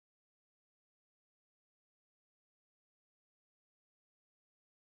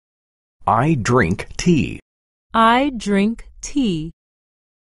I drink tea. I drink tea.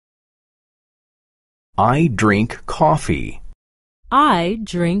 I drink coffee. I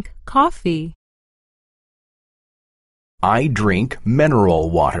drink coffee. I drink mineral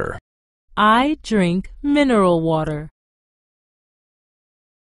water. I drink mineral water.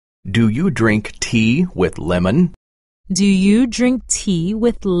 Do you drink tea with lemon? Do you drink tea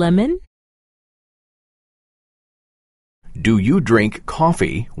with lemon? Do you drink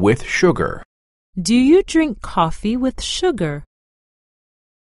coffee with sugar? Do you drink coffee with sugar?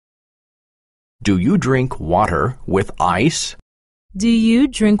 Do you drink water with ice? Do you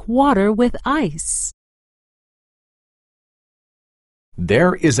drink water with ice?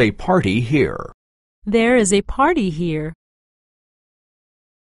 There is a party here. There is a party here.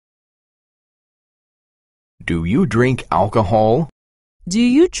 Do you drink alcohol? Do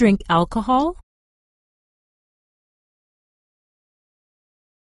you drink alcohol?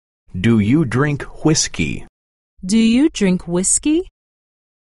 Do you drink whisky? Do you drink whiskey?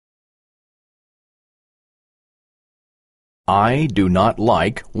 I do not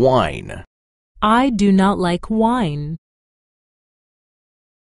like wine. I do not like wine.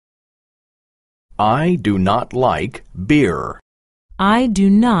 I do not like beer. I do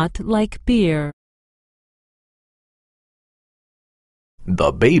not like beer.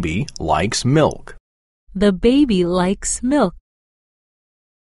 The baby likes milk. The baby likes milk.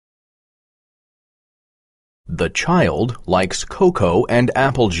 The child likes cocoa and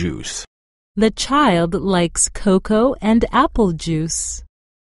apple juice. The child likes cocoa and apple juice.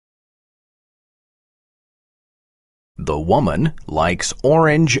 The woman likes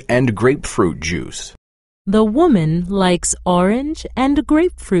orange and grapefruit juice. The woman likes orange and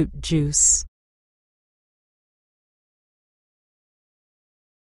grapefruit juice.